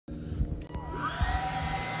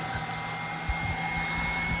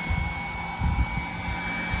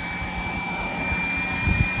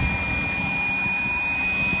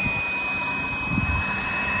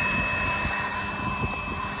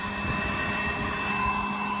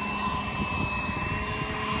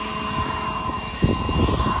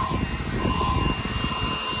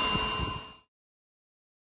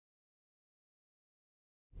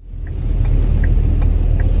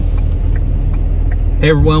Hey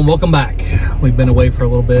everyone, welcome back. We've been away for a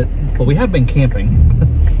little bit, but we have been camping.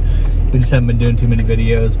 We just haven't been doing too many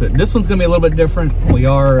videos, but this one's gonna be a little bit different. We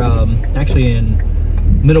are actually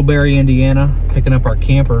in Middlebury, Indiana, picking up our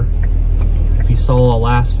camper. If you saw a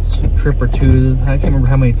last trip or two, I can't remember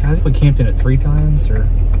how many times. I think we camped in it 3 times, or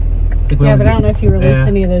yeah, but I don't know if you released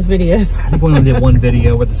any of those videos. I think we only did one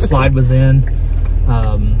video where the slide was in.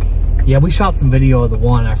 Yeah, we shot some video of the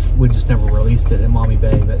one. We just never released it in Mommy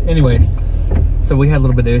Bay. But anyways, so we had a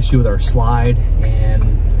little bit of issue with our slide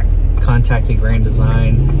and contacted Grand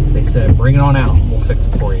Design. They said, bring it on out and we'll fix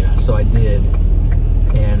it for you. So I did.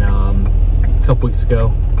 And a couple weeks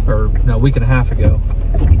ago, or no, a week and a half ago,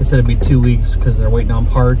 they said it'd be 2 weeks because they're waiting on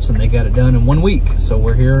parts, and they got it done in 1 week. So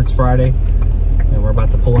we're here, it's Friday, and we're about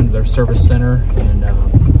to pull into their service center and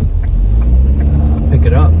pick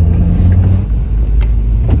it up.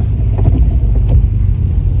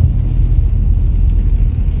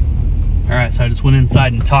 All right, so I just went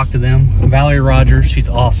inside and talked to them. Valerie Rogers, she's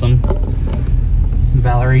awesome.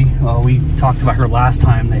 Valerie, we talked about her last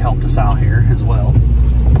time. They helped us out here as well.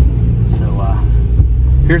 So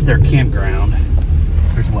here's their campground.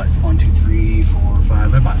 There's what, 1, 2, 3, 4,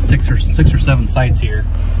 5, about six or seven sites here.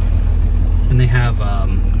 And they have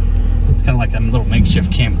it's kind of like a little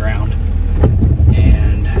makeshift campground.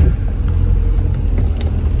 And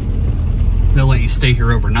they'll let you stay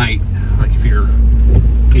here overnight, like if you're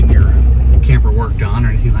getting your camper work done or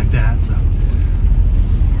anything like that. So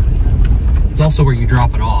it's also where you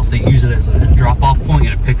drop it off. They use it as a drop-off point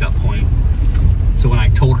and a pickup point. So when I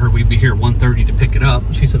told her we'd be here at 1:30 to pick it up,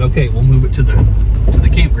 she said, okay, we'll move it to the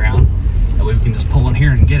campground. That way we can just pull in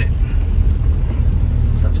here and get it.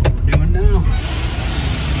 So that's what we're doing now.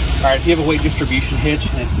 All right, if you have a weight distribution hitch,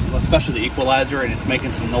 and it's especially the equalizer, and it's making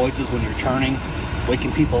some noises when you're turning,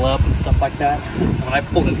 waking people up and stuff like that. When I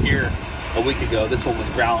pulled in here a week ago, this one was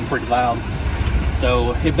growling pretty loud.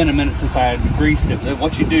 So it'd been a minute since I had greased it.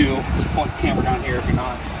 What you do is point the camera down here if you're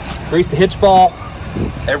not. Grease the hitch ball.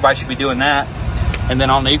 Everybody should be doing that. And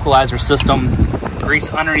then on the equalizer system, grease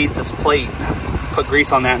underneath this plate. Put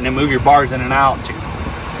grease on that and then move your bars in and out to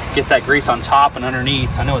get that grease on top and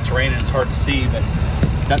underneath. I know it's raining, it's hard to see,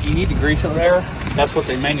 but you need to grease it there. That's what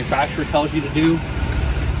the manufacturer tells you to do.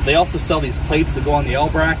 They also sell these plates that go on the L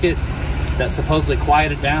bracket that supposedly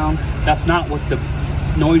quiet it down. That's not what the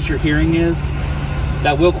noise you're hearing is.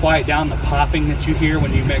 That will quiet down the popping that you hear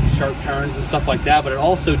when you make sharp turns and stuff like that, but it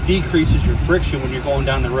also decreases your friction when you're going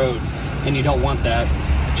down the road, and you don't want that.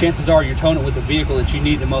 Chances are you're towing it with a vehicle that you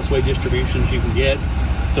need the most weight distributions you can get.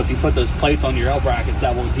 So if you put those plates on your L brackets,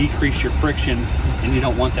 that will decrease your friction, and you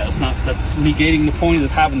don't want that. That's negating the point of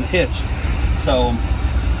having the hitch. So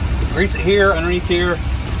grease it here, underneath here.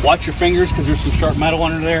 Watch your fingers because there's some sharp metal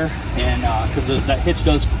under there, and because that hitch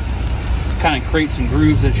does kind of create some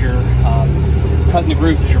grooves as you're cutting the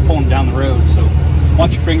grooves as you're pulling down the road. So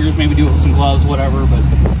watch your fingers, maybe do it with some gloves, whatever, but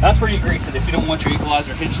that's where you grease it if you don't want your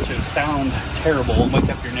equalizer hitch to sound terrible and wake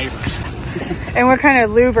up your neighbors. And what kind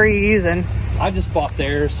of lube are you using? I just bought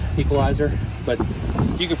theirs equalizer, but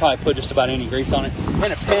you could probably put just about any grease on it.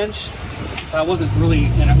 In a pinch, if I wasn't really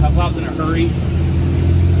if I was in a hurry,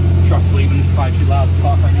 some trucks leaving, it's probably too loud to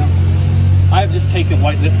talk right now. I have just taken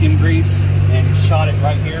white lithium grease and shot it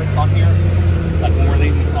right here on here, like when we're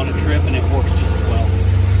leaving on a trip, and it works just as well.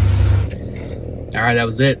 All right, that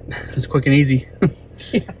was it. It was quick and easy.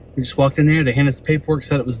 Yeah. We just walked in there, they handed us the paperwork,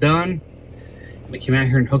 said it was done. We came out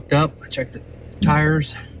here and hooked up. I checked the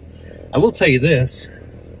tires. I will tell you this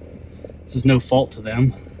is no fault to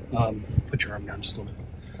them. Put your arm down just a little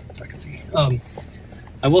bit so I can see.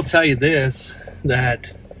 I will tell you this,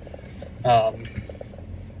 that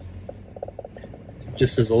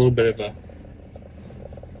just as a little bit of a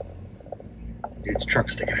dude's truck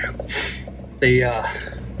sticking out.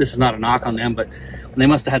 This is not a knock on them, but when they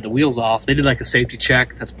must have had the wheels off, they did like a safety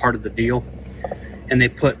check. That's part of the deal. And they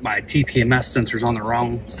put my TPMS sensors on the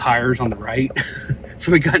wrong tires on the right.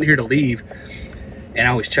 So we got in here to leave, and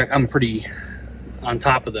I always check. I'm pretty on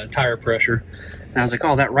top of the tire pressure. And I was like,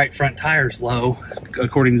 oh, that right front tire's low,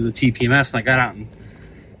 according to the TPMS. And I got out and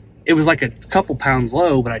it was like a couple pounds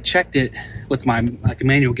low, but I checked it with my like a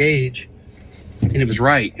manual gauge, and it was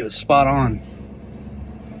right. It was spot on.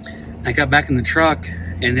 I got back in the truck,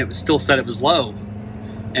 and it was still said it was low.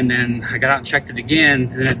 And then I got out and checked it again,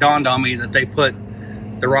 and it dawned on me that they put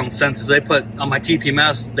the wrong sensors. They put on my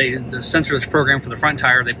TPMS, the sensor that's programmed for the front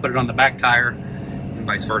tire, they put it on the back tire, and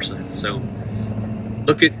vice versa. So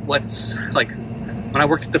look at what's like. When I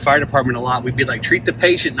worked at the fire department a lot, we'd be like, treat the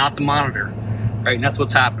patient, not the monitor, right? And that's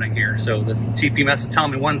what's happening here. So the TPMS is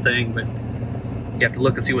telling me one thing, but you have to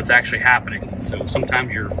look and see what's actually happening. So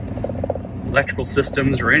sometimes your electrical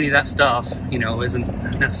systems or any of that stuff, you know,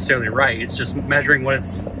 isn't necessarily right. It's just measuring what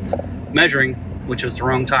it's measuring, which is the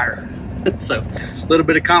wrong tire. So a little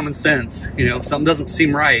bit of common sense, you know, if something doesn't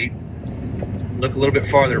seem right, look a little bit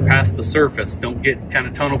farther past the surface. Don't get kind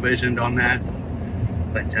of tunnel visioned on that.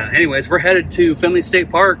 But anyways, we're headed to Findley State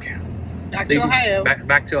Park. Back to Ohio.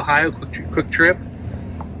 Back to Ohio, quick trip.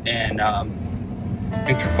 And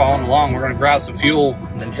thanks for following along. We're gonna grab some fuel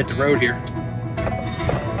and then hit the road here.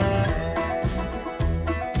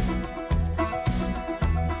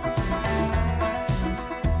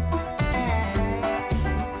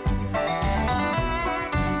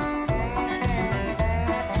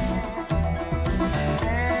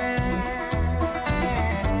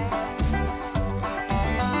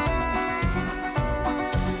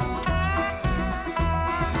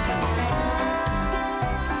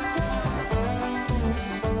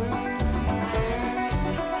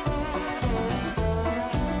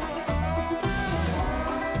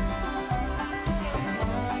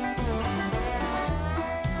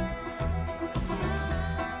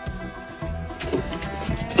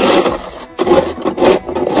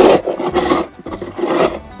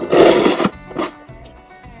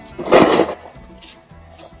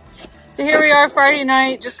 So here we are Friday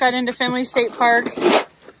night, just got into Findley State Park.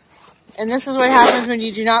 And this is what happens when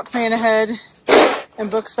you do not plan ahead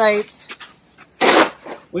and book sites.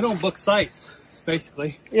 We don't book sites,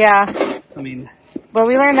 basically. Yeah. I mean. But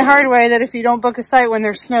we learned the hard way that if you don't book a site when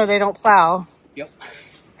there's snow, they don't plow. Yep.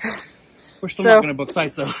 We're still not gonna book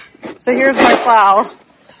sites though. So here's my plow,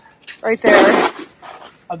 right there.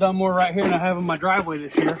 I've done more right here than I have in my driveway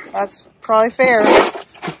this year. That's probably fair.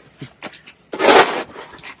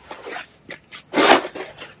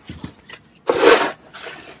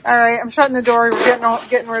 All right, I'm shutting the door. We're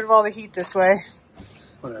getting rid of all the heat this way.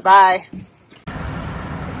 Whatever. Bye.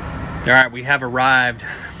 All right, we have arrived.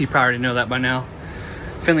 You probably already know that by now.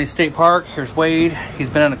 Findley State Park. Here's Wade. He's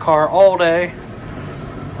been in the car all day.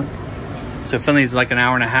 So Findley's like an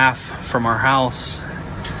hour and a half from our house.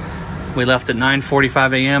 We left at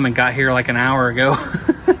 9:45 a.m. and got here like an hour ago.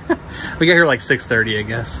 We got here like 6:30, I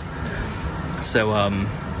guess.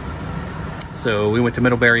 So we went to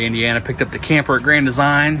Middlebury, Indiana, picked up the camper at Grand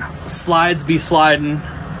Design. Slides be sliding.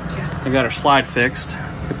 We got our slide fixed.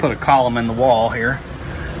 We put a column in the wall here,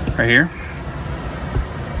 right here,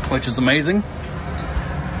 which is amazing.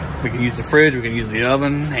 We can use the fridge, we can use the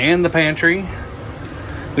oven and the pantry.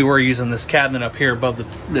 We were using this cabinet up here above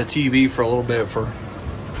the TV for a little bit for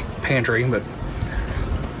pantry, but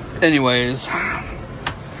anyways,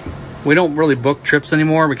 we don't really book trips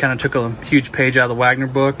anymore. We kind of took a huge page out of the Wagner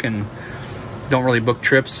book and don't really book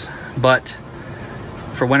trips, but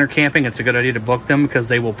for winter camping, it's a good idea to book them because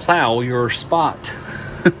they will plow your spot.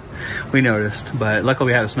 We noticed, but luckily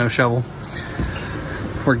we had a snow shovel.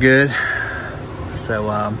 We're good.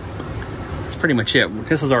 So that's pretty much it.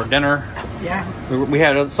 This is our dinner. Yeah. We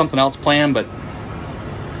had something else planned, but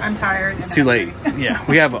I'm tired. It's too late. Yeah,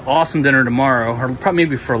 we have an awesome dinner tomorrow, or probably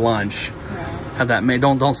maybe for lunch. Yeah. Have that made.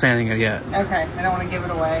 Don't say anything yet. Okay, I don't want to give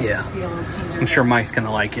it away. Yeah. Just be a little teaser. I'm sure Mike's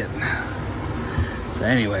gonna like it. So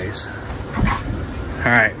anyways, all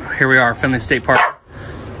right, here we are, Findley State Park.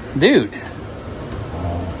 Dude,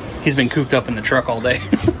 he's been cooped up in the truck all day.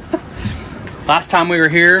 Last time we were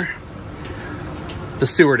here, the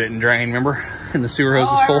sewer didn't drain, remember? And the sewer hose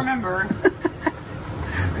was full. I remember.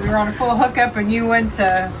 We were on a full hookup and you went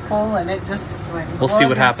to pull and it just went. We'll see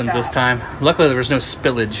what happens this time. Luckily there was no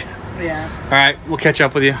spillage. Yeah. All right, we'll catch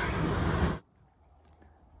up with you.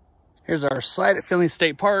 Here's our site at Findley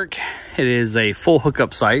State Park. It is a full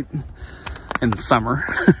hookup site in the summer.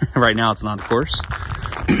 Right now it's not, of course.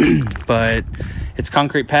 But it's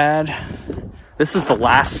concrete pad. This is the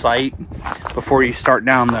last site before you start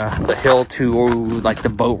down the hill to like the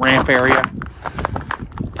boat ramp area.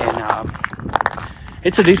 And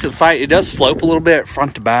it's a decent site. It does slope a little bit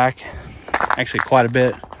front to back. Actually quite a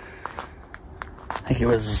bit. I think it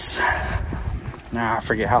was, I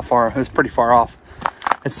forget how far. It was pretty far off.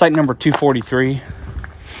 It's site number 243.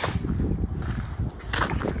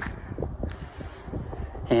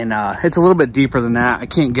 And it's a little bit deeper than that. I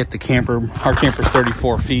can't get the camper. Our camper's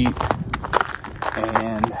 34 feet.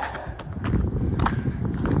 And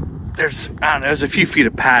there's, I don't know, there's a few feet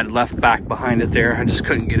of pad left back behind it there. I just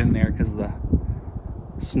couldn't get in there because of the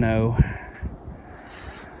snow.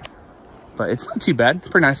 But it's not too bad.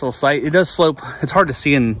 Pretty nice little site. It does slope. It's hard to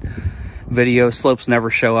see in video. Slopes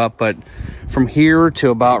never show up, but from here to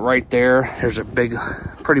about right there, there's a big,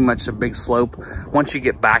 pretty much a big slope. Once you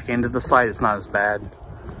get back into the site, it's not as bad.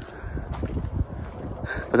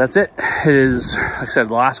 But that's it. It is, like I said,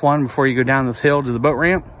 the last one before you go down this hill to the boat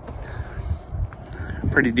ramp.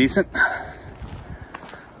 Pretty decent.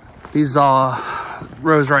 These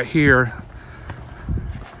rows right here,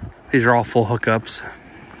 these are all full hookups.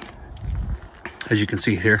 As you can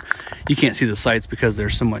see here, you can't see the sites because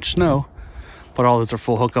there's so much snow, but all those are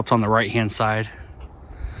full hookups on the right hand side.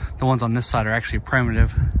 The ones on this side are actually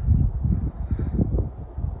primitive.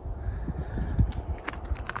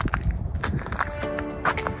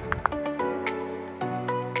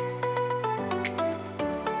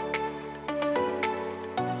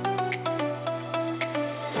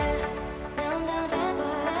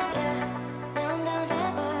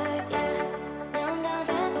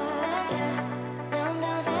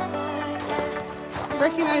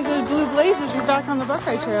 Recognize those blue blazes. We're back on the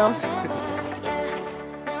Buckeye Trail.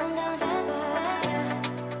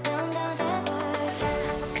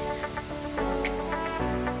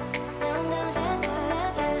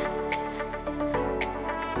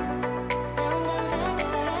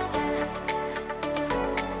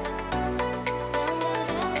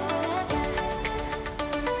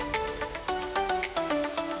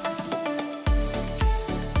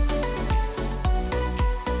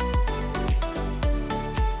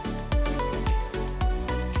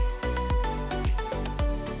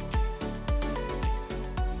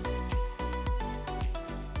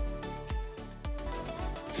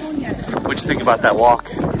 What'd you think about that walk?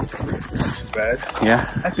 Not too bad. Yeah?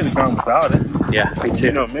 I could have gone without it. Yeah, me too.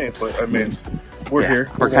 You know me, but I mean, we're here.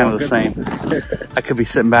 We're kind of the same. I could be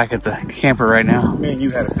sitting back at the camper right now. Me and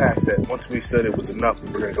you had a pact that once we said it was enough,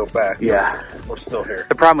 we were going to go back. Yeah. We're still here.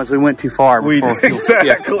 The problem is we went too far.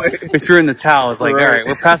 Exactly. Yeah, we threw in the towel. It's like, Right. all right,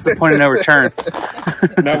 we're past the point of no return.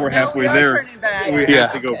 Now we're halfway there. We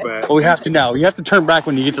have to go back. Well, we have to now. You have to turn back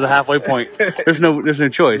when you get to the halfway point. There's no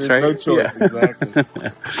choice, right? No choice, exactly.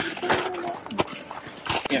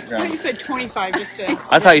 I thought you said 25 just to...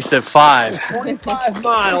 I thought you said 5. 25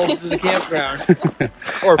 miles to the campground.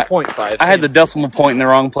 Or 0.5. I had the decimal point in the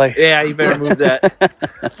wrong place. Yeah, you better move that.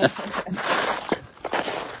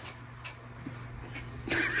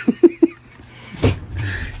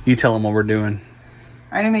 You tell them what we're doing.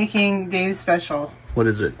 I'm making Dave's special. What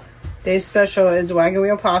is it? Dave's special is wagon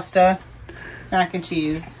wheel pasta, mac and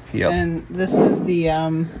cheese. Yep. And this is the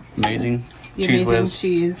Amazing. the Cheese amazing whiz.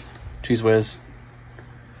 cheese. Cheese whiz.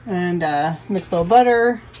 And mixed little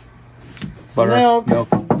butter, some Butter, milk,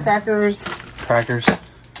 crackers,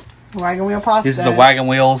 wagon wheel pasta. These are the wagon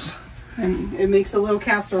wheels. And it makes a little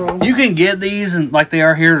casserole. You can get these and like they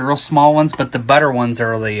are here, the real small ones, but the butter ones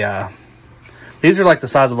are the these are like the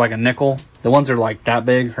size of like a nickel. The ones that are like that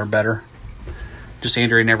big are better. Just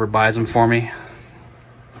Andrea never buys them for me.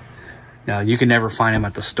 No, you can never find them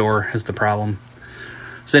at the store is the problem.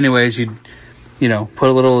 So anyways, you know, put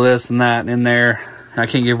a little of this and that in there. I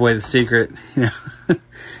can't give away the secret, you know. And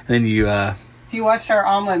then you If you watched our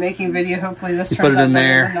omelet making video, hopefully this turns put it out in better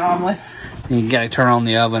there. than the omelets. You gotta turn on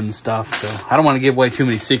the oven and stuff. So I don't want to give away too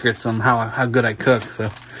many secrets on how good I cook. So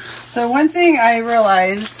one thing I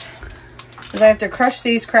realized is I have to crush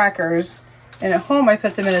these crackers, and at home I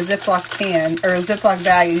put them in a Ziploc can or a Ziploc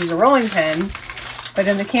bag and use a rolling pin. But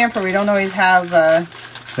in the camper we don't always have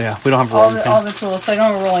yeah, we don't have a rolling pin. all the tools, so I don't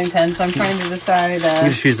have a rolling pin. So I'm trying to decide You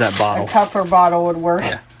just use that bottle. a cup or bottle would work.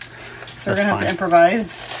 Yeah, so we're gonna have to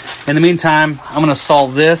improvise. In the meantime, I'm gonna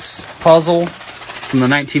solve this puzzle from the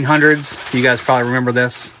 1900s. You guys probably remember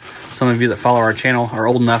this. Some of you that follow our channel are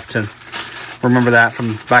old enough to remember that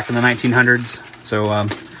from back in the 1900s. So I'm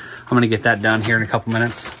gonna get that done here in a couple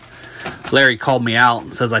minutes. Larry called me out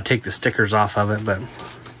and says I take the stickers off of it, but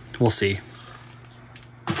we'll see.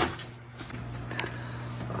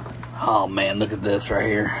 Oh man, look at this right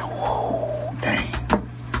here. Whoa, dang.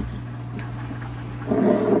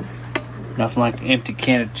 Nothing like an empty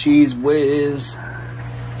can of cheese whiz.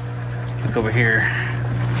 Look over here.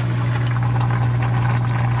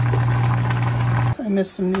 I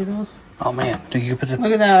missed some noodles. Oh man, think you could put the...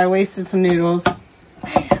 Look at that, I wasted some noodles.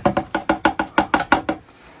 Man.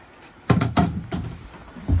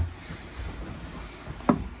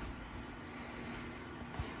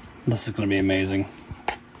 This is going to be amazing.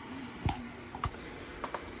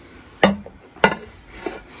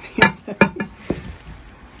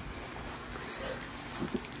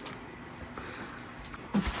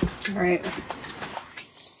 All right.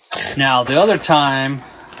 Now, the other time,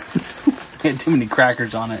 had too many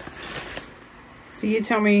crackers on it. So you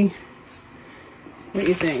tell me what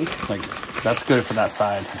you think. Like, that's good for that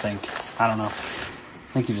side, I think. I don't know.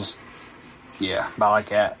 I think you just, yeah, about like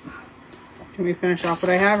that. Can we finish off what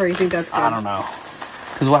I have, or you think that's good? I don't know.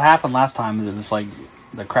 Because what happened last time is it was like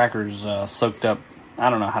the crackers soaked up. I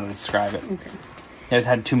don't know how to describe it. Okay. It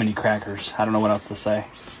had too many crackers. I don't know what else to say.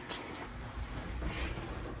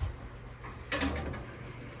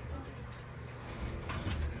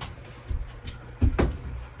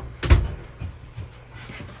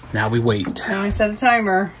 Now we wait. Now I set a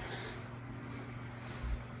timer.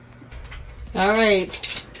 All right.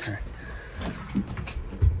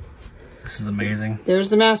 This is amazing. There's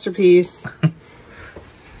the masterpiece.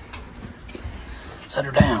 Set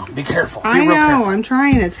her down. Be careful. Be I real know. careful. I'm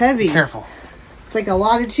trying. It's heavy. Be careful. It's like a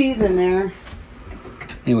lot of cheese in there.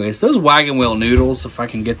 Anyways, those wagon wheel noodles, if I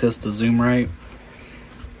can get this to zoom right,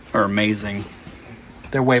 are amazing.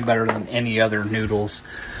 They're way better than any other noodles.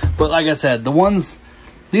 But like I said, the ones,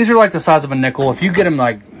 these are like the size of a nickel. If you get them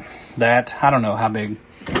like that, I don't know how big.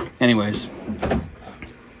 Anyways,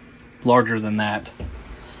 larger than that.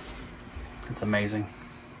 It's amazing.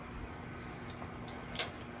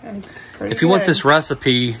 If you want this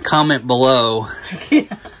recipe, comment below.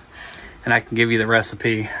 Yeah. And I can give you the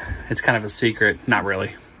recipe. It's kind of a secret. Not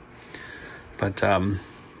really. But,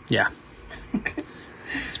 yeah. Okay.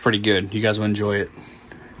 It's pretty good. You guys will enjoy it.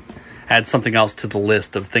 Add something else to the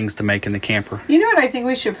list of things to make in the camper. You know what I think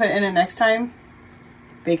we should put in it next time?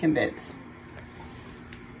 Bacon bits.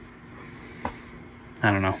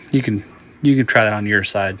 I don't know. You can try that on your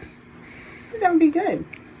side. That would be good.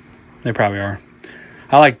 They probably are.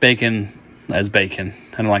 I like bacon as bacon.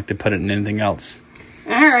 I don't like to put it in anything else.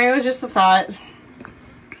 All right, it was just a thought.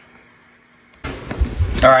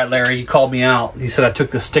 All right, Larry, you called me out. You said I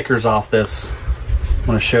took the stickers off this. I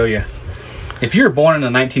want to show you. If you were born in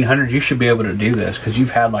the 1900s, you should be able to do this because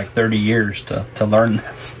you've had like 30 years to learn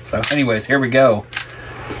this. So anyways, here we go.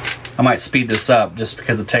 I might speed this up just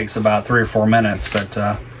because it takes about 3 or 4 minutes,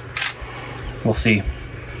 but we'll see.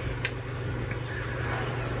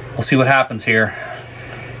 We'll see what happens here.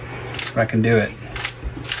 If I can do it.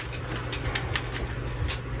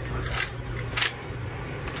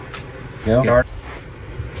 Go.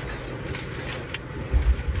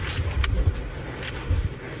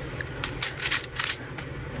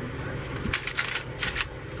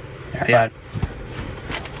 Yeah.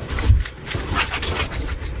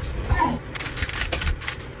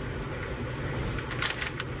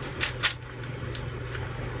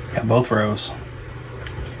 Got both rows.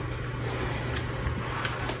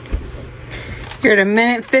 You're at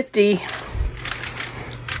 1:50.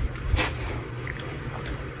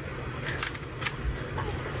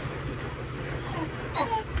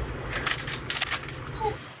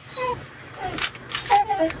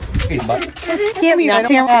 Can't be that.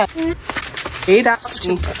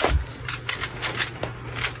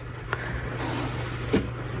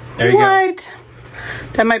 There you go.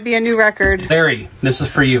 That might be a new record. Larry, this is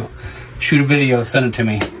for you. Shoot a video, send it to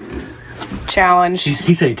me. Challenge.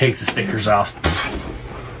 He said he takes the stickers off.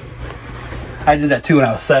 I did that too when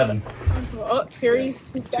I was 7. Oh, here he's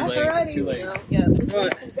back already. Too late. Yeah. He's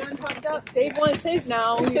done popped up. Dave wants his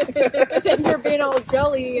now. He's sitting here being all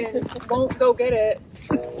jelly and won't go get it.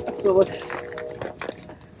 So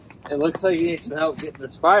it looks like he needs some help getting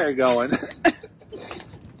this fire going. See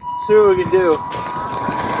what we can do.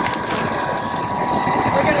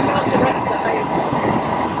 We're gonna mount the rest of the ice.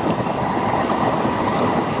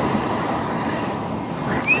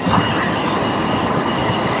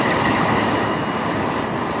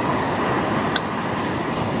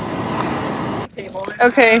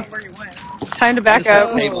 Okay, time to back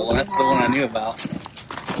up. Table, that's the one I knew about.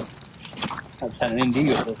 I just had an ND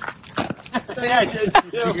with this. Yeah, I did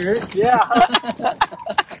too. Yeah.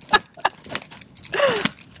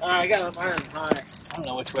 I got an iron high. I don't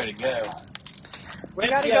know which way to go. We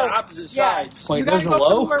gotta go opposite sides. Wait, you gotta those are go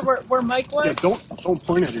low? from where Mike was. Yeah, don't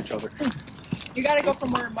point at each other. You gotta go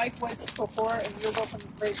from where Mike was before, and you'll go from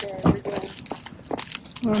right there. You're doing.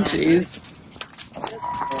 Oh, jeez.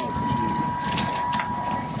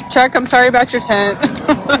 Chuck, I'm sorry about your tent. Look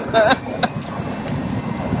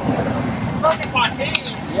at my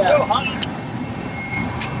hands. So hot.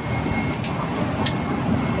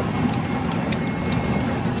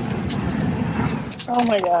 Oh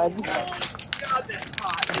my god. God, that's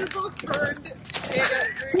hot. You're both burned. They got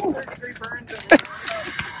 3-degree burns.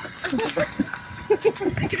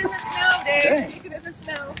 You can in the snow, Dave. You can in the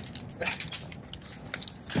snow.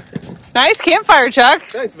 Nice campfire, Chuck.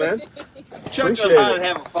 Thanks, man. Chuck knows how to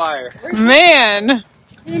have a fire. Man.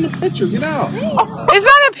 In the picture, get out. It's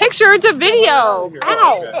not a picture, it's a video.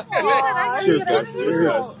 Ow. Okay. Cheers, guys.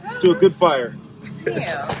 Cheers. To a good fire.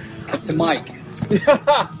 To Mike.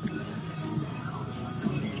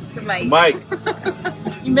 Mike.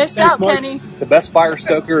 You missed out, Kenny. The best fire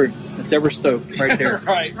stoker that's ever stoked, right there.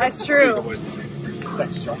 Right. That's true.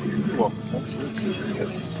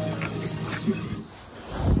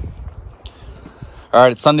 All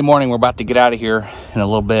right, it's Sunday morning. We're about to get out of here in a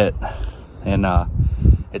little bit. And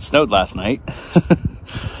it snowed last night.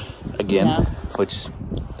 Again, which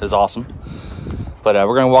is awesome. But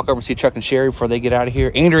we're going to walk over and see Chuck and Sherry before they get out of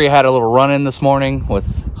here. Andrea had a little run-in this morning with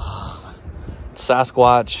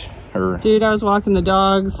Sasquatch. Or dude, I was walking the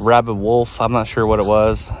dogs. Rabid wolf. I'm not sure what it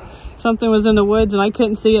was. Something was in the woods and I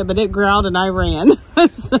couldn't see it, but it growled and I ran.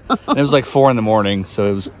 So. It was like 4 in the morning, so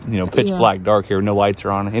it was, you know, pitch black, dark here. No lights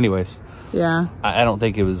are on. Anyways. Yeah. I don't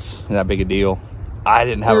think it was that big a deal. I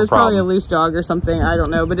didn't have a problem. It was probably a loose dog or something. I don't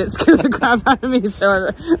know, but it scared the crap out of me. So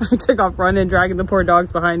I took off running, dragging the poor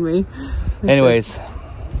dogs behind me. Anyways,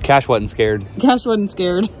 Cash wasn't scared. Cash wasn't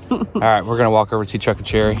scared. All right, we're going to walk over to Chuck and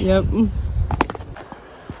Cherry. Yep.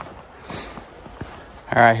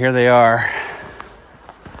 All right, here they are.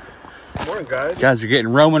 Morning, guys. Guys are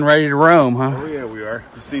getting roaming, ready to roam, huh? Oh, yeah, we are.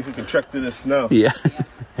 Let's see if we can trek through this snow. Yeah.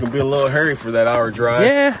 It's going to be a little hairy for that hour drive.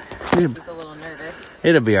 Yeah. He's a little nervous.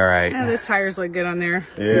 It'll be all right. Yeah, those tires look good on there.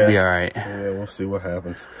 Yeah. It'll be all right. Yeah, we'll see what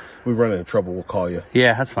happens. If we run into trouble, we'll call you.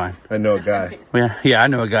 Yeah, that's fine. I know a guy. Yeah, I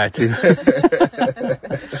know a guy, too.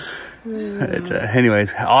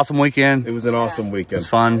 Anyways, awesome weekend. It was an awesome weekend. It was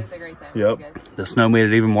fun. It was a great time. Yep. The snow made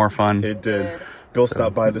it even more fun. It did. Bill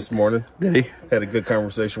stopped by this morning. Did he? Had a good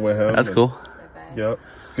conversation with him. That's cool. Yep.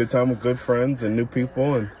 Good time with good friends and new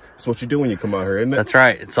people, and that's what you do when you come out here, isn't it? That's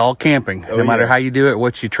right. It's all camping. No matter how you do it,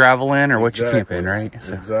 what you travel in or what you camp in, right?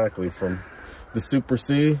 So. Exactly. From the Super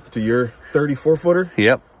C to your 34-footer.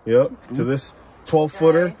 Yep. Yep. To this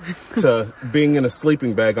 12-footer to being in a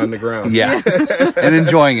sleeping bag on the ground. Yeah. And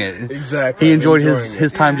enjoying it. Exactly. He enjoyed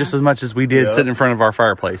his time just as much as we did sitting in front of our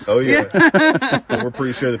fireplace. Oh, yeah. And we're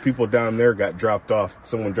pretty sure the people down there got dropped off.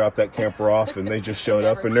 Someone dropped that camper off and they just showed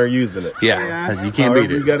up and they're using it. Yeah. You can't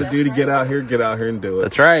beat it. You got to do to get out here and do it.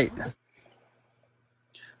 That's right.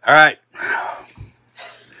 All right.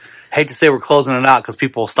 Hate to say we're closing it out because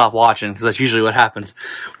people will stop watching, because that's usually what happens.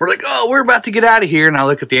 We're like, oh, we're about to get out of here. And I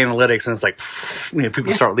look at the analytics and it's like, you know,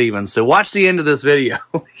 people start leaving. So watch the end of this video.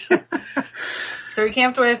 So we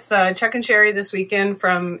camped with Chuck and Sherry this weekend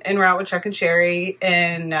from En Route with Chuck and Sherry,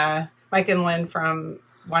 and Mike and Lynn from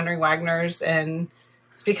Wandering Wagner's. And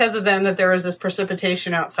it's because of them that there was this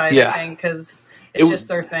precipitation outside, I think, because it's just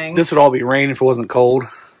their thing. This would all be rain if it wasn't cold.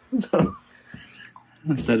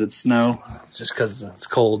 Instead it's snow. It's just because it's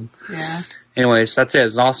cold. Yeah. Anyways, that's it. It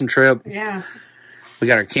was an awesome trip. Yeah. We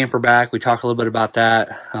got our camper back. We talked a little bit about that.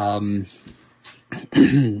 Grand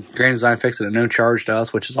Design fixed it at no charge to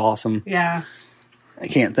us, which is awesome. Yeah. I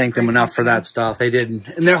can't thank them enough for that stuff. They did.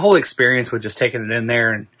 And their whole experience with just taking it in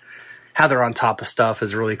there and how they're on top of stuff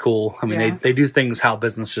is really cool. I mean, they do things how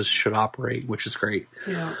businesses should operate, which is great.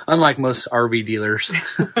 Yeah. Unlike most RV dealers.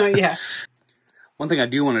 Yeah. One thing I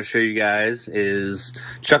do want to show you guys is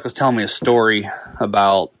Chuck was telling me a story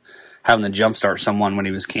about having to jumpstart someone when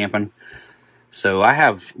he was camping. So I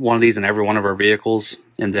have one of these in every one of our vehicles,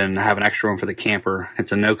 and then I have an extra one for the camper.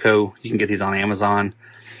 It's a NOCO. You can get these on Amazon.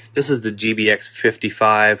 This is the GBX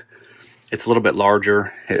 55. It's a little bit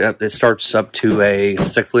larger. It starts up to a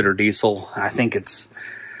 6-liter diesel. I think it's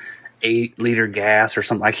 8-liter gas or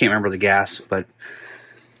something. I can't remember the gas, but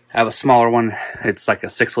I have a smaller one. It's like a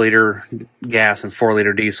 6-liter gas and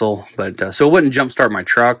 4-liter diesel. But so it wouldn't jumpstart my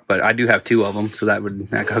truck, but I do have 2 of them, so I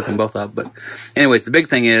could hook them both up. But anyways, the big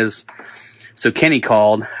thing is, so Kenny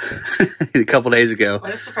called a couple days ago.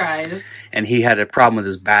 What a surprise. And he had a problem with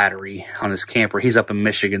his battery on his camper. He's up in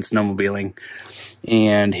Michigan snowmobiling.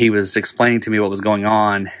 And he was explaining to me what was going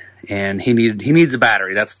on. And he needs a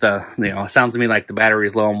battery. That's the, it sounds to me like the battery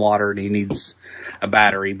is low on water and he needs a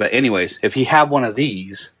battery. But anyways, if he had one of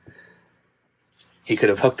these, he could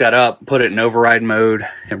have hooked that up, put it in override mode,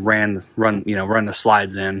 and run the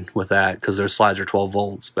slides in with that, because those slides are 12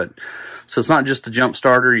 volts. But so it's not just a jump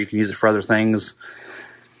starter. You can use it for other things.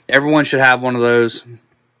 Everyone should have one of those.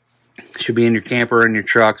 Should be in your camper, in your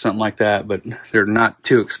truck, something like that. But they're not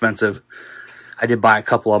too expensive. I did buy a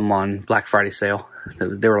couple of them on Black Friday sale.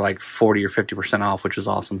 They were like 40 or 50% off, which is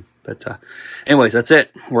awesome. But anyways, that's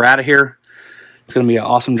it. We're out of here. It's going to be an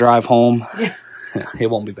awesome drive home. Yeah, it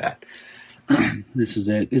won't be bad. This is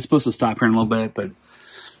it. It's supposed to stop here in a little bit, but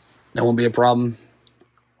that won't be a problem.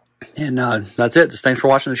 And that's it. Just thanks for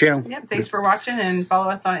watching the channel. Yep, thanks for watching, and follow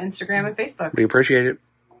us on Instagram and Facebook. We appreciate it.